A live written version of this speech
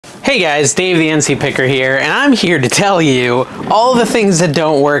Hey guys, Dave the NC Picker here, and I'm here to tell you all the things that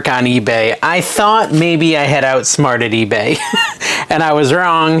don't work on eBay. I thought maybe I had outsmarted eBay, and I was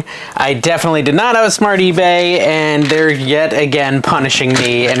wrong. I definitely did not outsmart eBay, and they're yet again punishing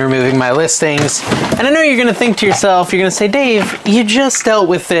me and removing my listings. And I know you're gonna think to yourself, you're gonna say, Dave, you just dealt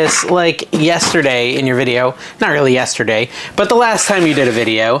with this like yesterday in your video. Not really yesterday, but the last time you did a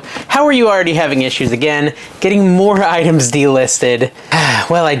video. How are you already having issues again, getting more items delisted?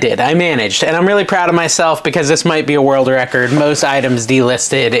 Well, I did. I managed, and I'm really proud of myself because this might be a world record. Most items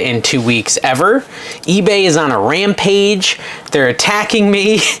delisted in 2 weeks ever. eBay is on a rampage. They're attacking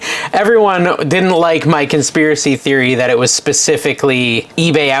me. Everyone didn't like my conspiracy theory that it was specifically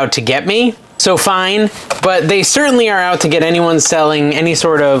eBay out to get me. So fine, but they certainly are out to get anyone selling any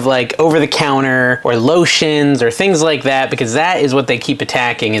sort of like over-the-counter or lotions or things like that, because that is what they keep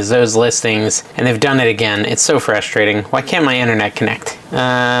attacking, is those listings, and they've done it again. It's so frustrating. Why can't my internet connect?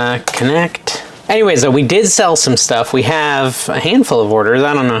 Connect. Anyways, though, we did sell some stuff. We have a handful of orders.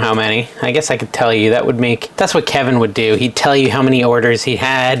 I don't know how many. I guess I could tell you. That's what Kevin would do. He'd tell you how many orders he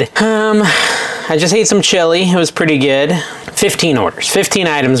had. I just ate some chili. It was pretty good. 15 orders. 15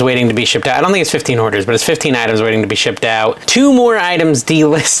 items waiting to be shipped out. I don't think it's 15 orders, but it's 15 items waiting to be shipped out. 2 more items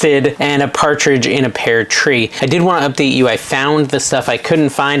delisted, and a partridge in a pear tree. I did want to update you. I found the stuff I couldn't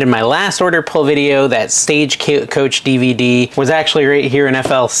find in my last order pull video. That Stagecoach DVD was actually right here in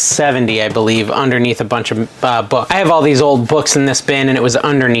FL 70, I believe, underneath a bunch of books. I have all these old books in this bin, and it was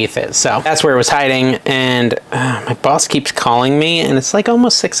underneath it. So that's where it was hiding, and my boss keeps calling me, and it's like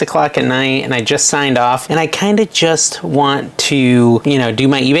almost 6 o'clock at night, and I just signed off, and I kind of just want to, you know, do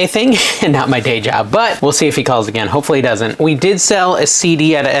my eBay thing and not my day job, but we'll see if he calls again. Hopefully he doesn't. We did sell a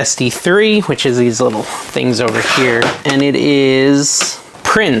CD out of SD3, which is these little things over here, and it is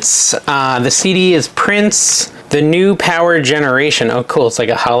Prince. The CD is Prince, The New Power Generation. Oh, cool. It's like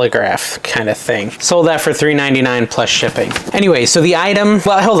a holograph kind of thing. Sold that for $3.99 plus shipping. Anyway, so the item,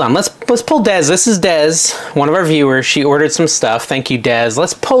 well, hold on. Let's pull Des. This is Des, one of our viewers. She ordered some stuff. Thank you, Des.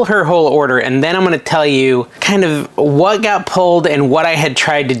 Let's pull her whole order, and then I'm going to tell you kind of what got pulled and what I had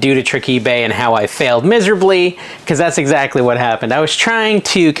tried to do to trick eBay and how I failed miserably, because that's exactly what happened. I was trying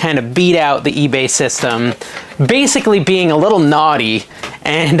to kind of beat out the eBay system, basically being a little naughty,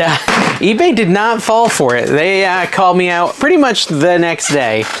 and eBay did not fall for it. They called me out pretty much the next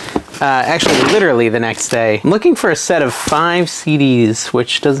day. Actually, literally the next day. I'm looking for a set of 5 CDs,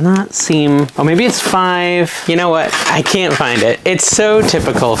 which does not seem... Oh, maybe it's 5. You know what? I can't find it. It's so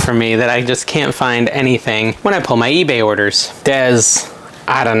typical for me that I just can't find anything when I pull my eBay orders. Des,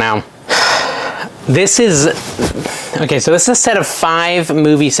 I don't know. This is... Okay, so this is a set of 5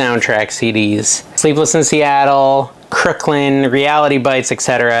 movie soundtrack CDs. Sleepless in Seattle, Crooklyn, Reality Bites,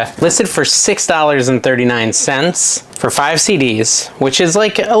 etc. Listed for $6.39 for 5 CDs, which is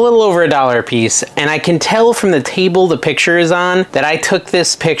like a little over $1 a piece. And I can tell from the table the picture is on that I took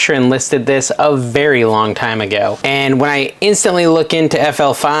this picture and listed this a very long time ago. And when I instantly look into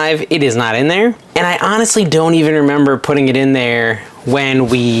FL5, it is not in there. And I honestly don't even remember putting it in there when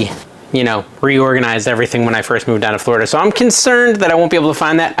we, you know, reorganized everything when I first moved down to Florida. So I'm concerned that I won't be able to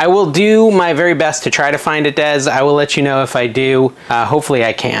find that. I will do my very best to try to find it, Des. I will let you know if I do. Hopefully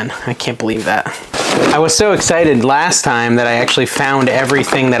I can. I can't believe that. I was so excited last time that I actually found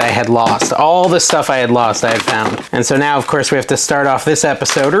everything that I had lost. All the stuff I had lost, I had found. And so now, of course, we have to start off this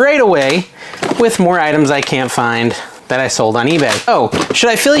episode right away with more items I can't find that I sold on eBay. Oh, should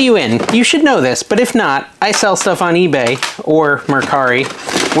I fill you in? You should know this, but if not, I sell stuff on eBay or Mercari,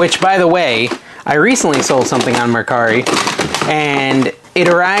 which, by the way, I recently sold something on Mercari, and it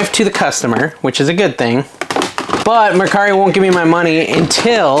arrived to the customer, which is a good thing, but Mercari won't give me my money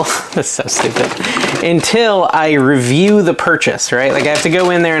until, that's so stupid, until I review the purchase, right? Like I have to go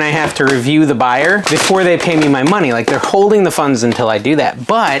in there and I have to review the buyer before they pay me my money. Like they're holding the funds until I do that.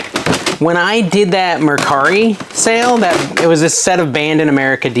 But when I did that Mercari sale, it was this set of Banned in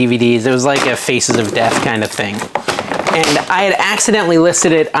America DVDs. It was like a Faces of Death kind of thing. And I had accidentally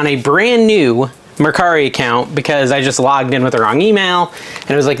listed it on a brand new Mercari account because I just logged in with the wrong email, and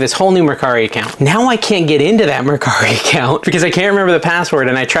it was like this whole new Mercari account. Now I can't get into that Mercari account because I can't remember the password,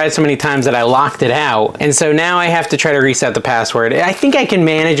 and I tried so many times that I locked it out. And so now I have to try to reset the password. I think I can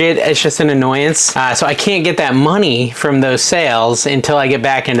manage it. It's just an annoyance. So I can't get that money from those sales until I get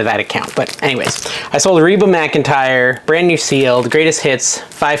back into that account. But anyways, I sold a Reba McEntire, brand new sealed, greatest hits,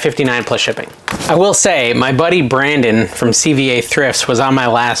 $5.59 plus shipping. I will say, my buddy Brandon from CVA Thrifts was on my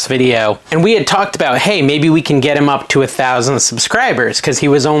last video, and we had talked about, hey, maybe we can get him up to 1,000 subscribers, because he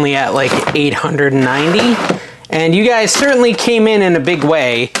was only at like 890. And you guys certainly came in a big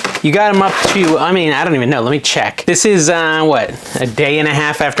way. You got them up to, I mean, I don't even know. Let me check. This is, what, a day and a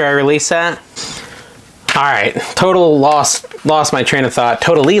half after I released that? All right, totally lost my train of thought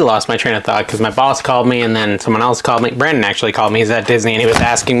because my boss called me and then someone else called me. Brandon actually called me. He's at Disney and he was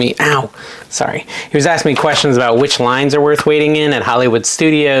asking me, he was asking me questions about which lines are worth waiting in at Hollywood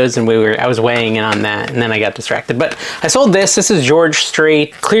Studios, and I was weighing in on that, and then I got distracted. But I sold this. This is George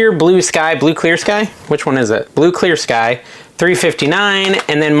Strait Clear Blue Sky, Blue Clear Sky? Which one is it? Blue Clear Sky. $3.59,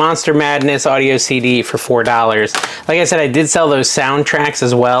 and then Monster Madness audio CD for $4. Like I said, I did sell those soundtracks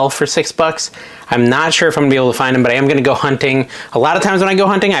as well for $6. I'm not sure if I'm gonna be able to find them, but I am gonna go hunting. A lot of times when I go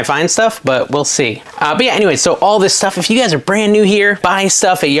hunting, I find stuff, but we'll see. But yeah, anyway, so all this stuff, if you guys are brand new here, buy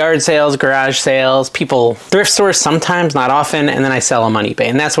stuff at yard sales, garage sales, thrift stores sometimes, not often, and then I sell them on eBay,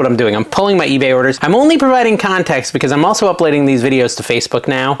 and that's what I'm doing. I'm pulling my eBay orders. I'm only providing context because I'm also uploading these videos to Facebook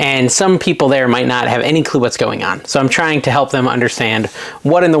now, and some people there might not have any clue what's going on. So I'm trying to help them understand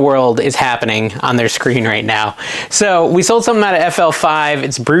what in the world is happening on their screen right now. So we sold something out of FL5.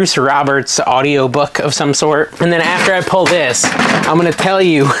 It's Bruce Roberts' audio book of some sort. And then after I pull this, I'm gonna tell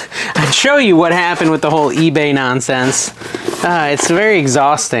you and show you what happened with the whole eBay nonsense. It's very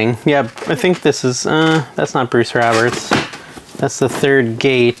exhausting. Yeah, I think this is, that's not Bruce Roberts. That's The Third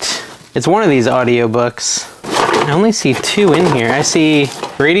Gate. It's one of these audio books. I only see two in here. I see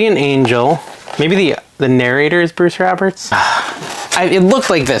Radiant Angel. Maybe the narrator is Bruce Roberts. It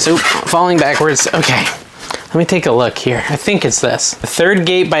looked like this. Oop, falling backwards. Okay. Let me take a look here. I think it's this. The Third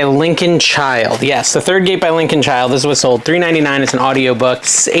Gate by Lincoln Child. Yes, The Third Gate by Lincoln Child. This was sold $3.99. It's an audiobook.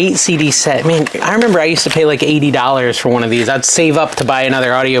 8 CD set. Man, I remember I used to pay like $80 for one of these. I'd save up to buy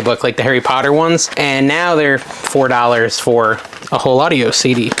another audiobook like the Harry Potter ones. And now they're $4 for a whole audio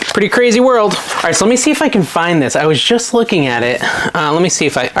CD. Pretty crazy world. All right, so let me see if I can find this. I was just looking at it. Let me see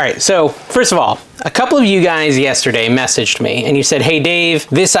if all right, so first of all, a couple of you guys yesterday messaged me and you said, hey Dave,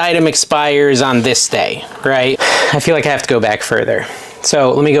 this item expires on this day, right? I feel like I have to go back further.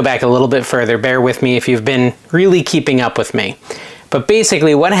 So let me go back a little bit further. Bear with me if you've been really keeping up with me. But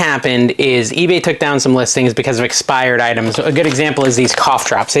basically what happened is eBay took down some listings because of expired items. A good example is these cough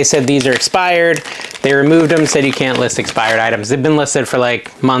drops. They said these are expired. They removed them, said you can't list expired items. They've been listed for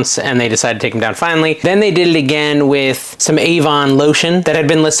like months and they decided to take them down finally. Then they did it again with some Avon lotion that had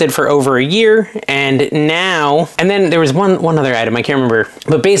been listed for over a year. And now, and then there was one other item, I can't remember.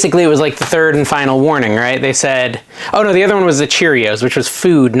 But basically it was like the third and final warning, right? They said, oh no, the other one was the Cheerios, which was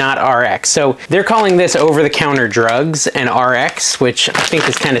food, not RX. So they're calling this over-the-counter drugs and RX, which I think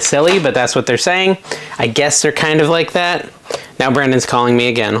is kind of silly, but that's what they're saying. I guess they're kind of like that. Now Brandon's calling me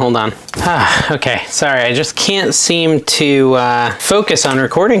again, hold on. Okay, sorry, I just can't seem to focus on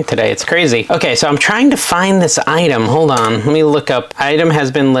recording today, it's crazy. Okay, so I'm trying to find this item, hold on, let me look up. Item has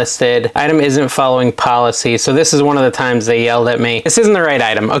been listed, item isn't following policy, so this is one of the times they yelled at me. This isn't the right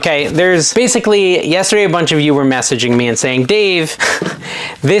item, okay? There's basically, yesterday a bunch of you were messaging me and saying, Dave,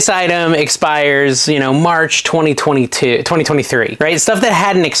 this item expires, you know, March 2023, right? Stuff that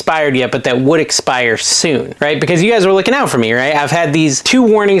hadn't expired yet, but that would expire soon, right? Because you guys were looking out for me, right? I've had these 2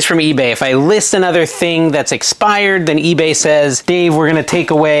 warnings from eBay. If I list another thing that's expired, then eBay says, Dave, we're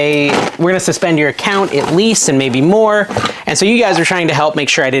gonna suspend your account at least and maybe more. And so you guys are trying to help make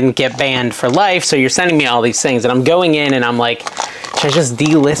sure I didn't get banned for life. So you're sending me all these things and I'm going in and I'm like, should I just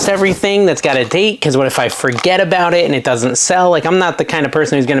delist everything that's got a date? Because what if I forget about it and it doesn't sell? Like, I'm not the kind of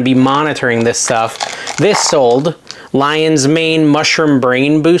person who's gonna be monitoring this stuff. This sold, Lion's Mane Mushroom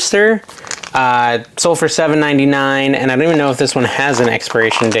Brain Booster. Sold for $7.99, and I don't even know if this one has an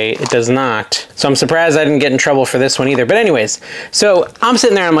expiration date. It does not. So I'm surprised I didn't get in trouble for this one either. But anyways, so I'm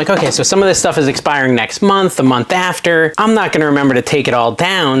sitting there and I'm like, okay, so some of this stuff is expiring next month, the month after. I'm not gonna remember to take it all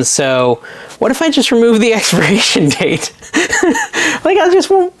down, so what if I just remove the expiration date? Like I just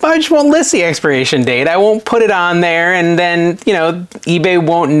won't list the expiration date. I won't put it on there, and then, you know, eBay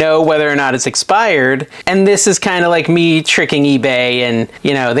won't know whether or not it's expired. And this is kind of like me tricking eBay, and,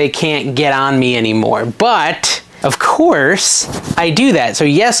 you know, they can't get on me anymore. But of course, I do that. So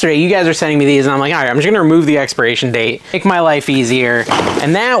yesterday, you guys are sending me these, and I'm like, all right, I'm just gonna remove the expiration date, make my life easier,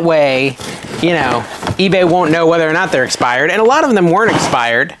 and that way, you know, eBay won't know whether or not they're expired. And a lot of them weren't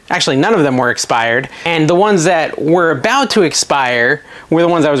expired. Actually, none of them were expired. And the ones that were about to expire were the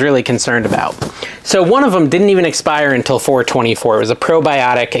ones I was really concerned about. So one of them didn't even expire until 4/24. It was a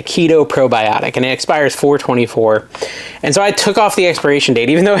probiotic, a keto probiotic, and it expires 4/24. And so I took off the expiration date.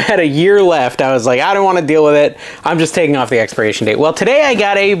 Even though I had a year left, I was like, I don't want to deal with it. I'm just taking off the expiration date. Well, today I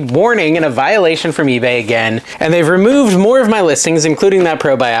got a warning and a violation from eBay again, and they've removed more of my listings, including that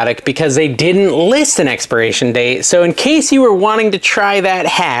probiotic, because they didn't list an expiration date. So in case you were wanting to try that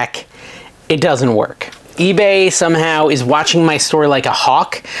hack, it doesn't work. eBay somehow is watching my store like a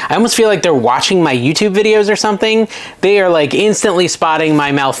hawk. I almost feel like they're watching my YouTube videos or something. They are like instantly spotting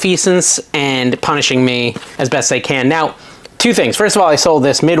my malfeasance and punishing me as best they can. Now, two things. First of all, I sold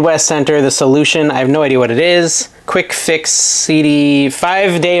this Midwest Center, the Solution. I have no idea what it is. Quick fix CD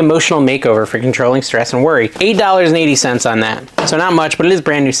 5-day emotional makeover for controlling stress and worry. $8.80 on that. So not much, but it is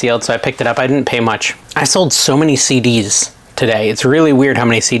brand new sealed, so I picked it up. I didn't pay much. I sold so many CDs today. It's really weird how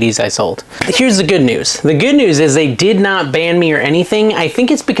many CDs I sold. Here's the good news. The good news is they did not ban me or anything. I think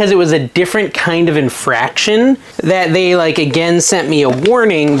it's because it was a different kind of infraction that they like again sent me a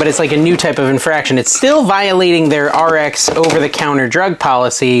warning, but it's like a new type of infraction. It's still violating their RX over-the-counter drug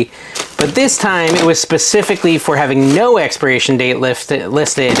policy, but this time it was specifically for having no expiration date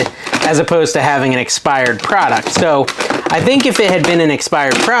listed as opposed to having an expired product. So I think if it had been an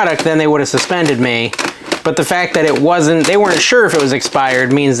expired product, then they would have suspended me. But the fact that it wasn't, they weren't sure if it was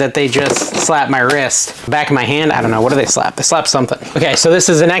expired means that they just slapped my wrist. Back of my hand, I don't know, what do they slap? They slap something. Okay, so this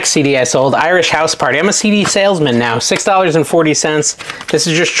is the next CD I sold, Irish House Party. I'm a CD salesman now, $6.40. This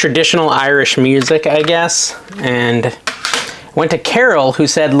is just traditional Irish music, I guess. And went to Carol, who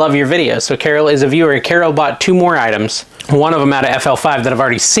said, love your videos. So Carol is a viewer. Carol bought 2 more items. One of them out of FL5 that I've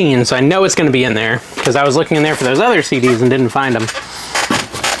already seen, so I know it's gonna be in there because I was looking in there for those other CDs and didn't find them.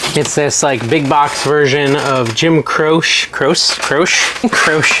 It's this like big box version of Jim Croce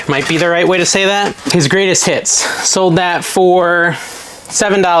might be the right way to say that. His greatest hits. Sold that for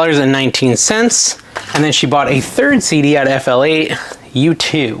 $7.19. And then she bought a third CD out of FL8,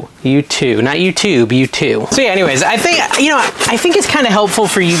 U2, not YouTube, U2. So yeah, anyways, I think, I think it's kind of helpful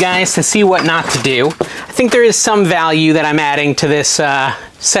for you guys to see what not to do. I think there is some value that I'm adding to this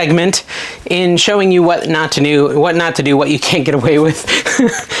segment in showing you what not to do, what you can't get away with.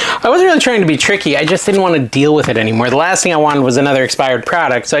 I wasn't really trying to be tricky. I just didn't want to deal with it anymore. The last thing I wanted was another expired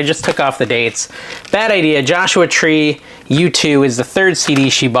product, so I just took off the dates. Bad idea. Joshua Tree U2 is the third CD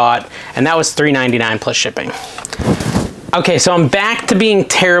she bought, and that was $3.99 plus shipping. Okay, so I'm back to being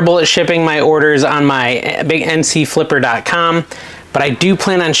terrible at shipping my orders on my big ncflipper.com, but I do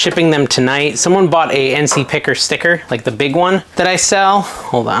plan on shipping them tonight. Someone bought a NC Picker sticker, like the big one that I sell.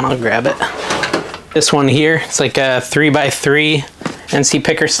 Hold on, I'll grab it. This one here, it's like a 3x3 NC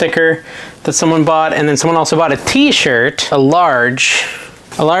Picker sticker that someone bought, and then someone also bought a t-shirt, a large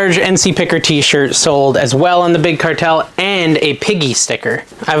NC Picker t-shirt sold as well on the Big Cartel, and a piggy sticker.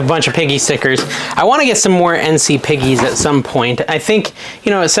 I have a bunch of piggy stickers. I want to get some more NC piggies at some point. I think,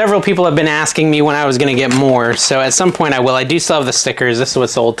 several people have been asking me when I was going to get more, so at some point I will. I do still have the stickers. This is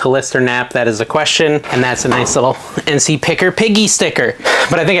what's sold to List or Nap. That is a question, and that's a nice little NC Picker piggy sticker.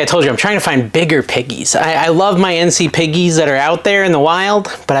 But I think I told you, I'm trying to find bigger piggies. I love my NC piggies that are out there in the wild,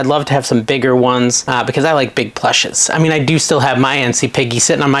 but I'd love to have some bigger ones because I like big plushes. I mean, I do still have my NC piggy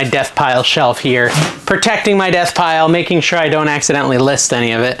sitting on my death pile shelf here, protecting my death pile, making sure I don't accidentally list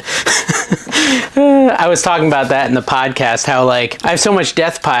any of it. I was talking about that in the podcast, how like I have so much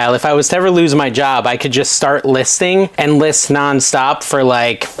death pile. If I was to ever lose my job, I could just start listing and list nonstop for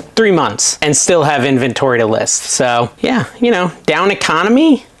like 3 months and still have inventory to list. So yeah, down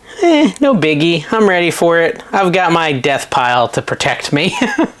economy, no biggie. I'm ready for it. I've got my death pile to protect me.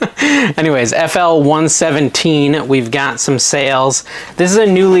 Anyways, FL117, we've got some sales. This is a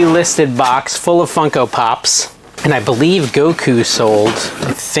newly listed box full of Funko Pops. And I believe Goku sold,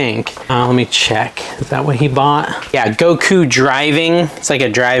 I think. Let me check. Is that what he bought? Yeah, Goku driving. It's like a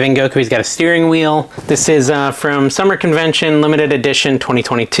driving Goku. He's got a steering wheel. This is from Summer Convention, limited edition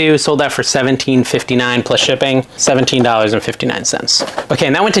 2022. Sold that for $17.59 plus shipping, $17.59. Okay,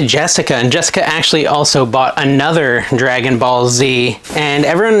 and that went to Jessica. And Jessica actually also bought another Dragon Ball Z. And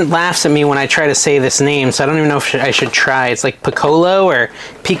everyone laughs at me when I try to say this name, so I don't even know if I should try. It's like Piccolo or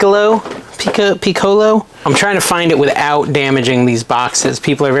Piccolo? Piccolo? I'm trying to find it without damaging these boxes.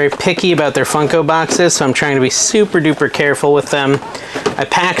 People are very picky about their Funko boxes, so I'm trying to be super duper careful with them. I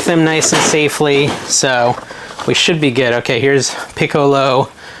pack them nice and safely, so we should be good. Okay, here's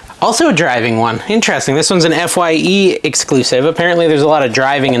Piccolo. Also a driving one. Interesting. This one's an FYE exclusive. Apparently there's a lot of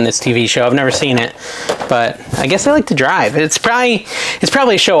driving in this TV show. I've never seen it, but I guess I like to drive. It's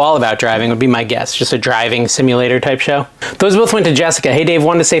probably a show all about driving, would be my guess. Just a driving simulator type show. Those both went to Jessica. Hey Dave,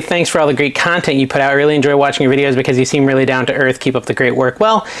 wanted to say thanks for all the great content you put out. I really enjoy watching your videos because you seem really down to earth. Keep up the great work.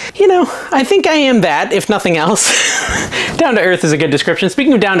 Well, I think I am that, if nothing else. Down to earth is a good description.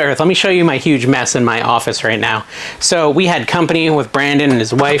 Speaking of down to earth, let me show you my huge mess in my office right now. So we had company with Brandon and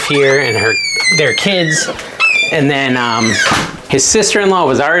his wife here and their kids, and then His sister-in-law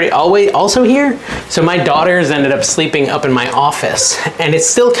was also here, so my daughters ended up sleeping up in my office. And it's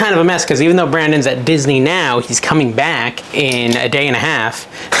still kind of a mess, because even though Brandon's at Disney now, he's coming back in a day and a half.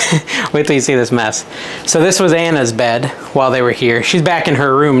 Wait till you see this mess. So this was Anna's bed while they were here. She's back in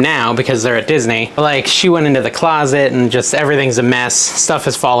her room now because they're at Disney. Like, she went into the closet and just everything's a mess. Stuff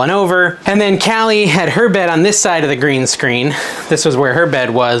has fallen over. And then Callie had her bed on this side of the green screen. This was where her bed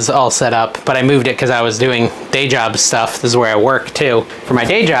was all set up, but I moved it because I was doing day job stuff. This is where I work too for my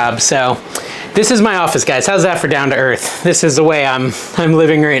day job. So this is my office, guys. How's that for down to earth? This is the way I'm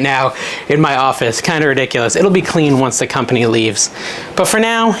living right now in my office. Kind of ridiculous. It'll be clean once the company leaves. But for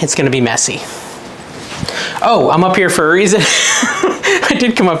now, it's gonna be messy. Oh, I'm up here for a reason. I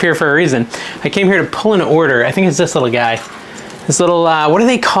did come up here for a reason. I came here to pull an order. I think it's this little guy. This little, what are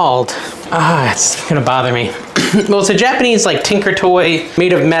they called? It's gonna bother me. Well, it's a Japanese like tinker toy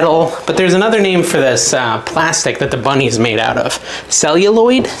made of metal, but there's another name for this plastic that the bunny's made out of.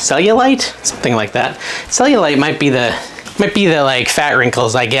 Celluloid? Cellulite? Something like that. Cellulite might be the like fat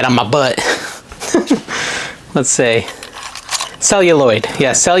wrinkles I get on my butt. Let's see. Celluloid.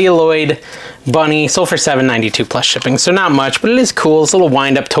 Yeah, celluloid bunny. Sold for $7.92 plus shipping, so not much, but it is cool. It's a little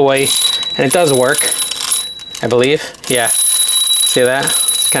wind-up toy, and it does work, I believe. Yeah. See that?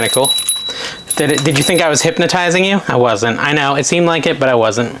 It's kind of cool. Did you think I was hypnotizing you? I wasn't. I know, it seemed like it, but I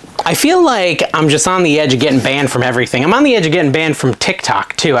wasn't. I feel like I'm just on the edge of getting banned from everything. I'm on the edge of getting banned from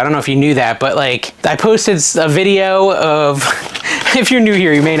TikTok too. I don't know if you knew that, but like I posted a video of, if you're new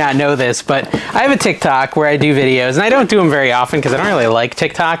here, you may not know this, but I have a TikTok where I do videos, and I don't do them very often because I don't really like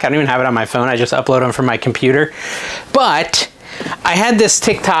TikTok. I don't even have it on my phone. I just upload them from my computer. But I had this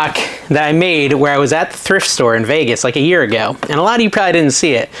TikTok that I made where I was at the thrift store in Vegas like a year ago, and a lot of you probably didn't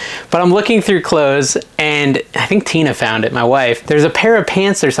see it, but I'm looking through clothes, and I think Tina found it, my wife. There's a pair of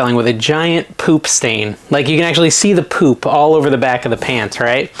pants they're selling with a giant poop stain. Like, you can actually see the poop all over the back of the pants,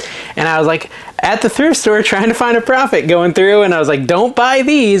 right? And I was like, at the thrift store trying to find a profit, going through, and I was like, don't buy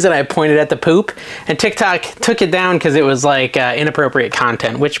these, and I pointed at the poop, and TikTok took it down because it was like inappropriate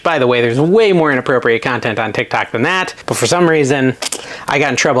content, which, by the way, there's way more inappropriate content on TikTok than that, but for some reason I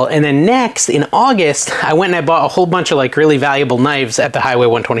got in trouble. And then next, in August, I went and I bought a whole bunch of like really valuable knives at the Highway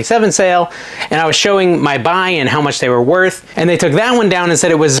 127 sale, and I was showing my buy and how much they were worth, and they took that one down and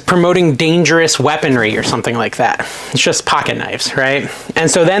said it was promoting dangerous weaponry or something like that. It's just pocket knives, right? And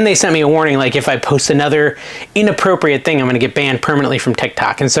so then they sent me a warning, like, if I post another inappropriate thing, I'm gonna get banned permanently from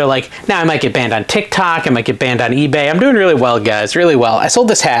TikTok. And so like, now I might get banned on TikTok, I might get banned on eBay. I'm doing really well, guys, really well. I sold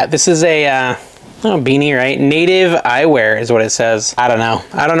this hat. This is a, beanie, right? Native eyewear is what it says. I don't know.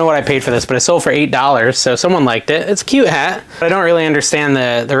 I don't know what I paid for this, but it sold for $8, so someone liked it. It's a cute hat, but I don't really understand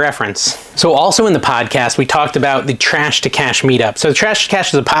the reference. So also in the podcast, we talked about the Trash to Cash meetup. So the Trash to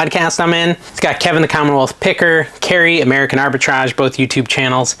Cash is a podcast I'm in. It's got Kevin the Commonwealth Picker, Carrie, American Arbitrage, both YouTube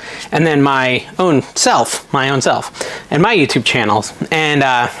channels, and then my own self, and my YouTube channels. And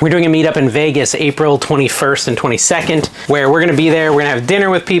we're doing a meetup in Vegas, April 21st and 22nd, where we're gonna be there. We're gonna have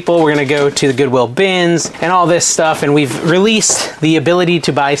dinner with people. We're gonna go to the Goodwill bins and all this stuff, and we've released the ability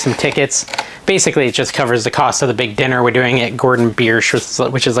to buy some tickets. Basically, it just covers the cost of the big dinner we're doing at Gordon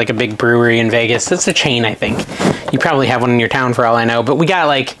Biersch, which is like a big brewery in Vegas. It's a chain, I think. You probably have one in your town for all I know, but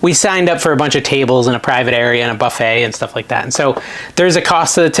we signed up for a bunch of tables in a private area and a buffet and stuff like that. And so there's a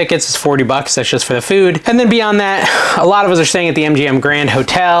cost to the tickets. It's $40. That's just for the food. And then beyond that, a lot of us are staying at the MGM Grand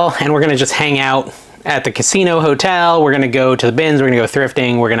Hotel, and we're gonna just hang out at the casino hotel. We're gonna go to the bins, we're gonna go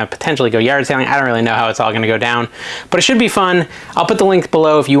thrifting, we're gonna potentially go yard selling. I don't really know how it's all gonna go down, but it should be fun. I'll put the link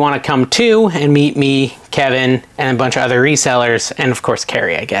below if you wanna come too and meet me, Kevin, and a bunch of other resellers, and of course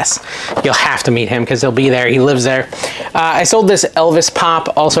Carrie, I guess. You'll have to meet him because he'll be there, he lives there. I sold this Elvis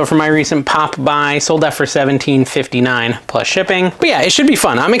pop also for my recent pop buy. Sold that for $17.59 plus shipping. But yeah, it should be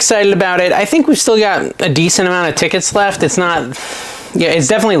fun. I'm excited about it. I think we've still got a decent amount of tickets left. It's not, yeah, it's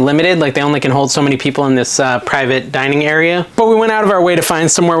definitely limited. Like, they only can hold so many people in this private dining area. But we went out of our way to find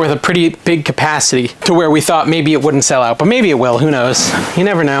somewhere with a pretty big capacity to where we thought maybe it wouldn't sell out, but maybe it will, who knows? You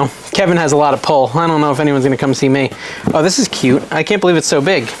never know. Kevin has a lot of pull. I don't know if anyone's gonna come see me. Oh, this is cute. I can't believe it's so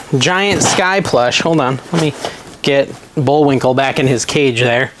big. Giant sky plush. Hold on, let me get Bullwinkle back in his cage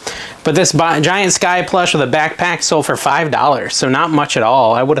there. But this giant sky plush with a backpack sold for $5, so not much at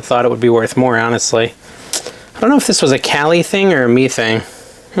all. I would have thought it would be worth more, honestly. I don't know if this was a Callie thing or a me thing.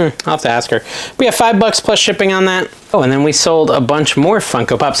 I'll have to ask her. We have $5 plus shipping on that. Oh, and then we sold a bunch more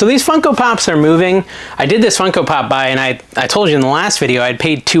Funko Pops. So these Funko Pops are moving. I did this Funko Pop buy, and I told you in the last video I'd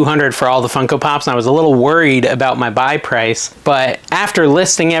paid $200 for all the Funko Pops, and I was a little worried about my buy price. But after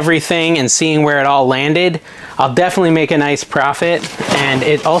listing everything and seeing where it all landed, I'll definitely make a nice profit. And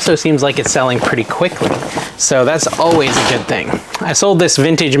it also seems like it's selling pretty quickly. So that's always a good thing. I sold this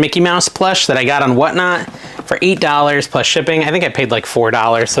vintage Mickey Mouse plush that I got on Whatnot for $8 plus shipping. I think I paid like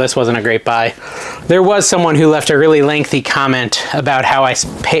 $4, so this wasn't a great buy. There was someone who left a really lengthy comment about how I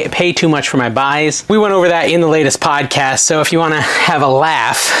pay too much for my buys. We went over that in the latest podcast, so if you want to have a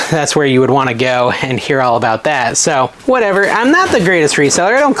laugh, that's where you would want to go and hear all about that. So whatever, I'm not the greatest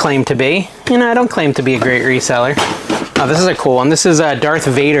reseller. I don't claim to be. You know, I don't claim to be a great reseller. Oh, this is a cool one. This is a Darth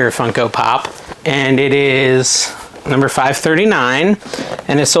Vader Funko Pop, and it is number 539,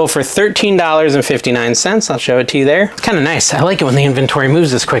 and it sold for $13.59. I'll show it to you there. It's kind of nice. I like it when the inventory moves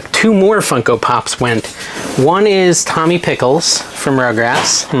this quick. 2 more Funko Pops went. One is Tommy Pickles from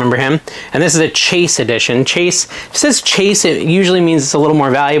Rugrats. Remember him? And this is a Chase edition. Chase, if it says Chase, it usually means it's a little more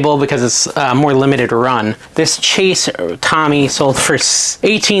valuable because it's more limited run. This Chase Tommy sold for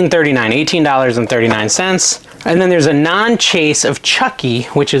 $18.39. And then there's a non-Chase of Chucky,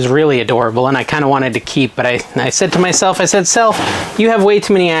 which is really adorable, and I kind of wanted to keep, but I said to myself, I said, Self, you have way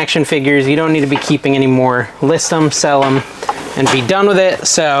too many action figures. You don't need to be keeping any more. List them, sell them, and be done with it.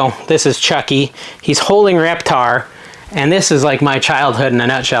 So this is Chucky. He's holding Reptar. And this is like my childhood in a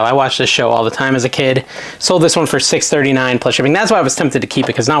nutshell. I watched this show all the time as a kid. Sold this one for $6.39 plus shipping. That's why I was tempted to keep it,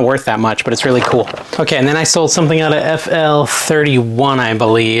 because it's not worth that much, but it's really cool. Okay, and then I sold something out of FL31, I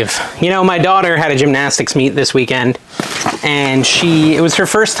believe. You know, my daughter had a gymnastics meet this weekend, and it was her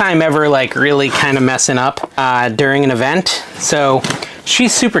first time ever like really kind of messing up during an event. So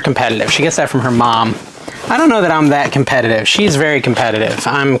she's super competitive. She gets that from her mom. I don't know that I'm that competitive. She's very competitive.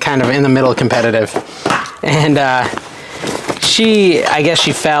 I'm kind of in the middle competitive. And I guess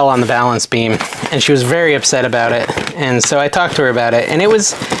she fell on the balance beam, and she was very upset about it. And so I talked to her about it, and it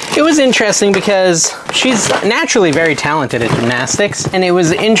was interesting because she's naturally very talented at gymnastics, and it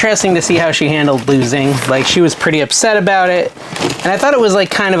was interesting to see how she handled losing. Like, she was pretty upset about it, and I thought it was like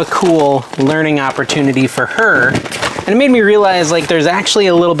kind of a cool learning opportunity for her. And it made me realize like there's actually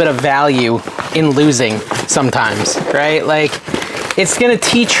a little bit of value in losing sometimes, right? Like, it's gonna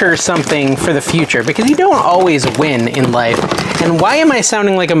teach her something for the future, because you don't always win in life. And why am I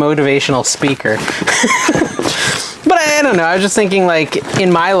sounding like a motivational speaker? But I don't know, I was just thinking, like,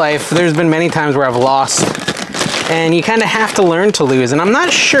 in my life, there's been many times where I've lost, and you kind of have to learn to lose. And I'm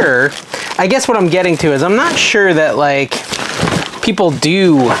not sure, I guess what I'm getting to is I'm not sure that, like, people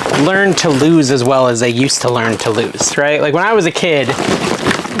do learn to lose as well as they used to learn to lose, right? Like, when I was a kid,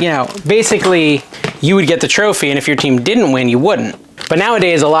 you know, basically, you would get the trophy, and if your team didn't win, you wouldn't. But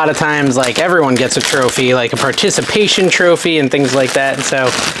nowadays, a lot of times, like, everyone gets a trophy, like a participation trophy and things like that. And so,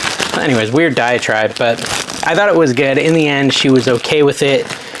 anyways, weird diatribe, but I thought it was good. In the end, she was okay with it.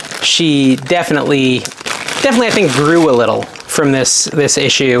 She definitely, I think, grew a little from this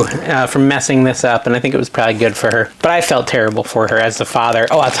issue, from messing this up, and I think it was probably good for her. But I felt terrible for her as the father.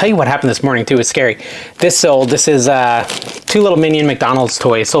 Oh, I'll tell you what happened this morning, too. It was scary. This is 2 little Minion McDonald's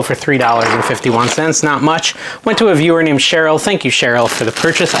toys, sold for $3.51, not much. Went to a viewer named Cheryl. Thank you, Cheryl, for the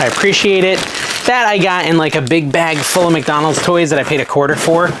purchase. I appreciate it. That I got in like a big bag full of McDonald's toys that I paid $0.25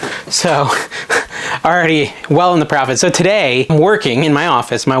 for. So already well in the profit. So today, I'm working in my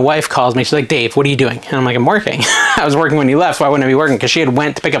office. My wife calls me. She's like, Dave, what are you doing? And I'm like, I'm working. I was working when you left. Why wouldn't I be working? Because she had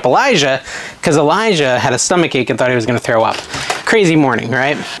went to pick up Elijah, because Elijah had a stomach ache and thought he was going to throw up. Crazy morning,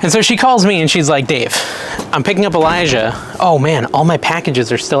 right? And so she calls me and she's like, Dave, I'm picking up Elijah. Oh man, all my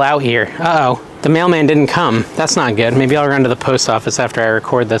packages are still out here. Uh-oh, the mailman didn't come. That's not good. Maybe I'll run to the post office after I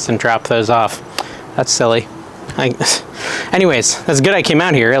record this and drop those off. That's silly. Anyways, that's good I came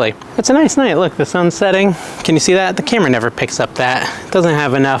out here, really. It's a nice night. Look, the sun's setting. Can you see that? The camera never picks up that. It doesn't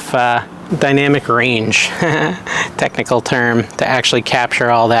have enough dynamic range, technical term, to actually capture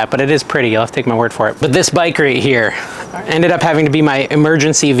all that, but it is pretty. You'll have to take my word for it. But this bike right here ended up having to be my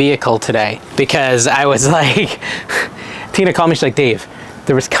emergency vehicle today, because I was like, Tina called me, she's like, Dave,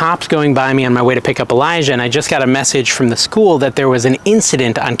 there was cops going by me on my way to pick up Elijah, and I just got a message from the school that there was an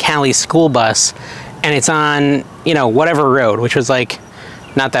incident on Callie's school bus, and it's on, you know, whatever road, which was like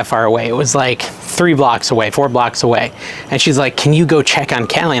not that far away. It was like 4 blocks away. And she's like, can you go check on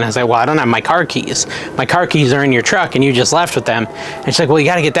Callie? And I was like, well, I don't have my car keys. My car keys are in your truck and you just left with them. And she's like, well, you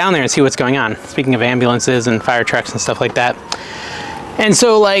got to get down there and see what's going on. Speaking of ambulances and fire trucks and stuff like that. And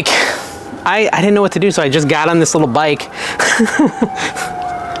so like, I didn't know what to do. So I just got on this little bike.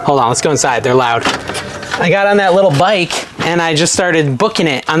 Hold on, let's go inside. They're loud. I got on that little bike and I just started booking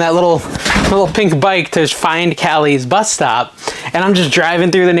it on that little pink bike to find Callie's bus stop. And I'm just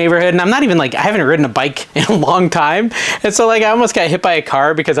driving through the neighborhood, and I'm not even like, I haven't ridden a bike in a long time. And so like I almost got hit by a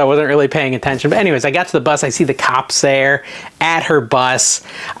car because I wasn't really paying attention. But anyways, I got to the bus, I see the cops there at her bus.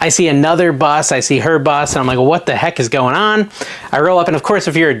 I see another bus, I see her bus, and I'm like, well, what the heck is going on? I roll up, and of course,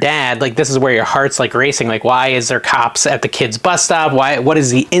 if you're a dad, like this is where your heart's like racing. Like, why is there cops at the kid's bus stop? What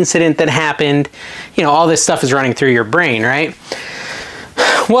is the incident that happened? You know, all this stuff is running through your brain, right?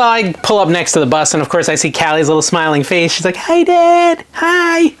 Well, I pull up next to the bus, and of course I see Callie's little smiling face. She's like, hi, Dad,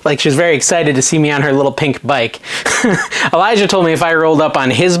 hi. Like, she's very excited to see me on her little pink bike. Elijah told me if I rolled up on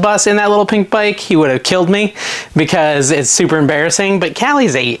his bus in that little pink bike, he would have killed me because it's super embarrassing. But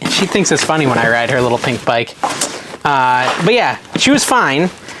Callie's 8. She thinks it's funny when I ride her little pink bike. But yeah, she was fine.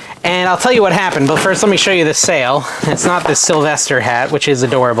 And I'll tell you what happened, but first let me show you the sale. It's not this Sylvester hat, which is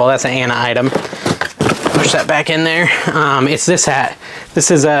adorable. That's an Anna item. Push that back in there. It's this hat.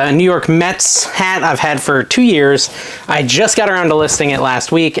 This is a New York Mets hat I've had for 2 years. I just got around to listing it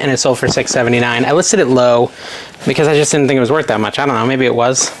last week, and it sold for $6.79. I listed it low because I just didn't think it was worth that much. I don't know, maybe it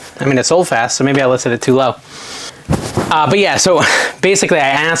was. I mean, it sold fast, so maybe I listed it too low. But yeah, so basically I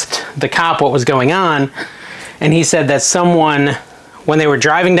asked the cop what was going on, and he said that someone, when they were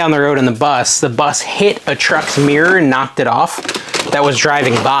driving down the road in the bus hit a truck's mirror and knocked it off that was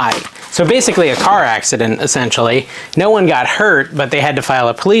driving by. So basically a car accident, essentially. No one got hurt, but they had to file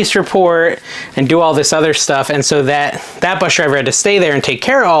a police report and do all this other stuff. And so that bus driver had to stay there and take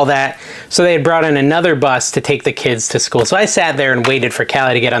care of all that. So they had brought in another bus to take the kids to school. So I sat there and waited for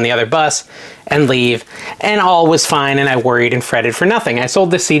Callie to get on the other bus and leave, and all was fine, and I worried and fretted for nothing. I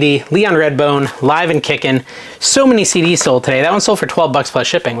sold the CD, Leon Redbone, live and kicking. So many CDs sold today. That one sold for 12 bucks plus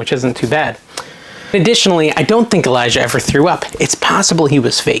shipping, which isn't too bad. Additionally, I don't think Elijah ever threw up. It's possible he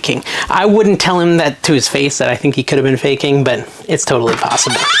was faking. I wouldn't tell him that to his face that I think he could have been faking, but it's totally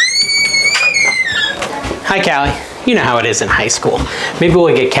possible. Hi, Callie. You know how it is in high school. Maybe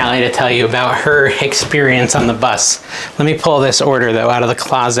we'll get Callie to tell you about her experience on the bus. Let me pull this order, though, out of the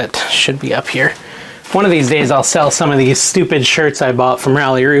closet. Should be up here. One of these days, I'll sell some of these stupid shirts I bought from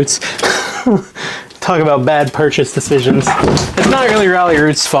Rally Roots. Talk about bad purchase decisions. It's not really Rally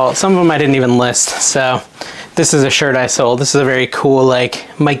Roots' fault. Some of them I didn't even list. So this is a shirt I sold. This is a very cool, like,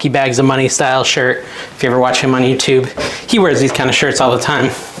 Mikey Bags of Money style shirt. If you ever watch him on YouTube, he wears these kind of shirts all the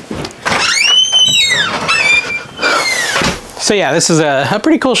time. So yeah, this is a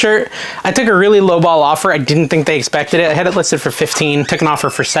pretty cool shirt. I took a really lowball offer. I didn't think they expected it. I had it listed for 15, took an offer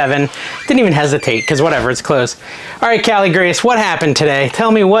for 7. Didn't even hesitate, because whatever, it's closed. All right, Callie Grace, what happened today?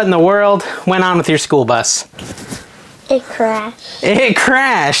 Tell me what in the world went on with your school bus. It crashed. It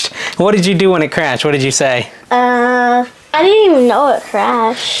crashed? What did you do when it crashed? What did you say? I didn't even know it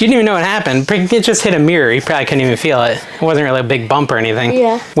crashed. You didn't even know what happened. It just hit a mirror. You probably couldn't even feel it. It wasn't really a big bump or anything.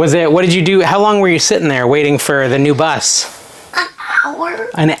 Yeah. Was it, what did you do? How long were you sitting there waiting for the new bus? An hour.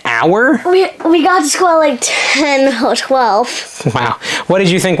 An hour? We got to school at like 10 or 12. Wow. What did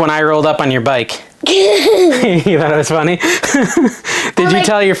you think when I rolled up on your bike? You thought it was funny? Did you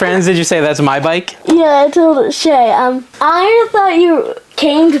tell your friends? Did you say that's my bike? Yeah, I told Shay. I thought you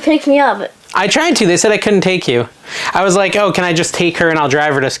came to pick me up. I tried to. They said I couldn't take you. I was like, oh, can I just take her and I'll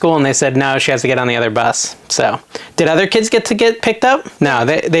drive her to school? And they said, no, she has to get on the other bus. So, did other kids get picked up? No,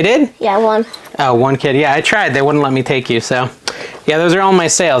 they did? Yeah, one. Oh, one kid. Yeah, I tried. They wouldn't let me take you, so. Yeah, those are all my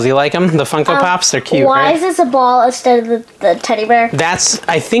sales. You like them? The Funko Pops? They're cute, why right? is this a ball instead of the teddy bear?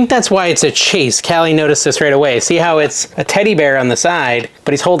 I think that's why it's a chase. Callie noticed this right away. See how it's a teddy bear on the side,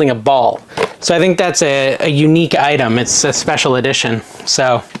 but he's holding a ball. So I think that's a unique item. It's a special edition.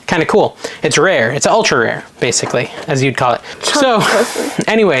 So, kind of cool. It's rare. It's ultra rare, basically, as you'd call it. So,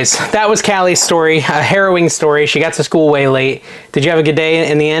 anyways, that was Callie's story. A harrowing story. She got to school way late. Did you have a good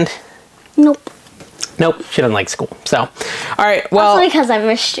day in the end? Nope. Nope, she doesn't like school. So, all right, well. Also because I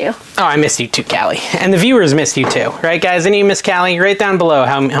missed you. Oh, I missed you too, Callie. And the viewers missed you too, right, guys? Any of you miss Callie? Write down below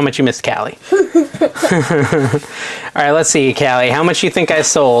how much you missed Callie. All right, let's see, Callie. How much you think I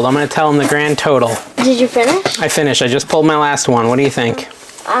sold? I'm going to tell them the grand total. Did you finish? I finished. I just pulled my last one. What do you think?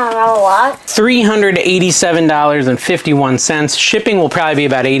 I don't know, a lot. $387.51. Shipping will probably be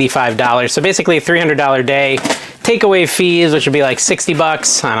about $85. So basically a $300 day. Takeaway fees, which would be like 60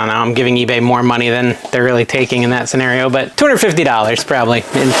 bucks. I don't know, I'm giving eBay more money than they're really taking in that scenario, but $250 probably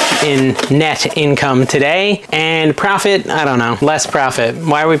in net income today. And profit, I don't know, less profit.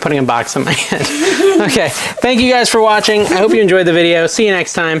 Why are we putting a box on my head? Okay, thank you guys for watching. I hope you enjoyed the video. See you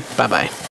next time. Bye-bye.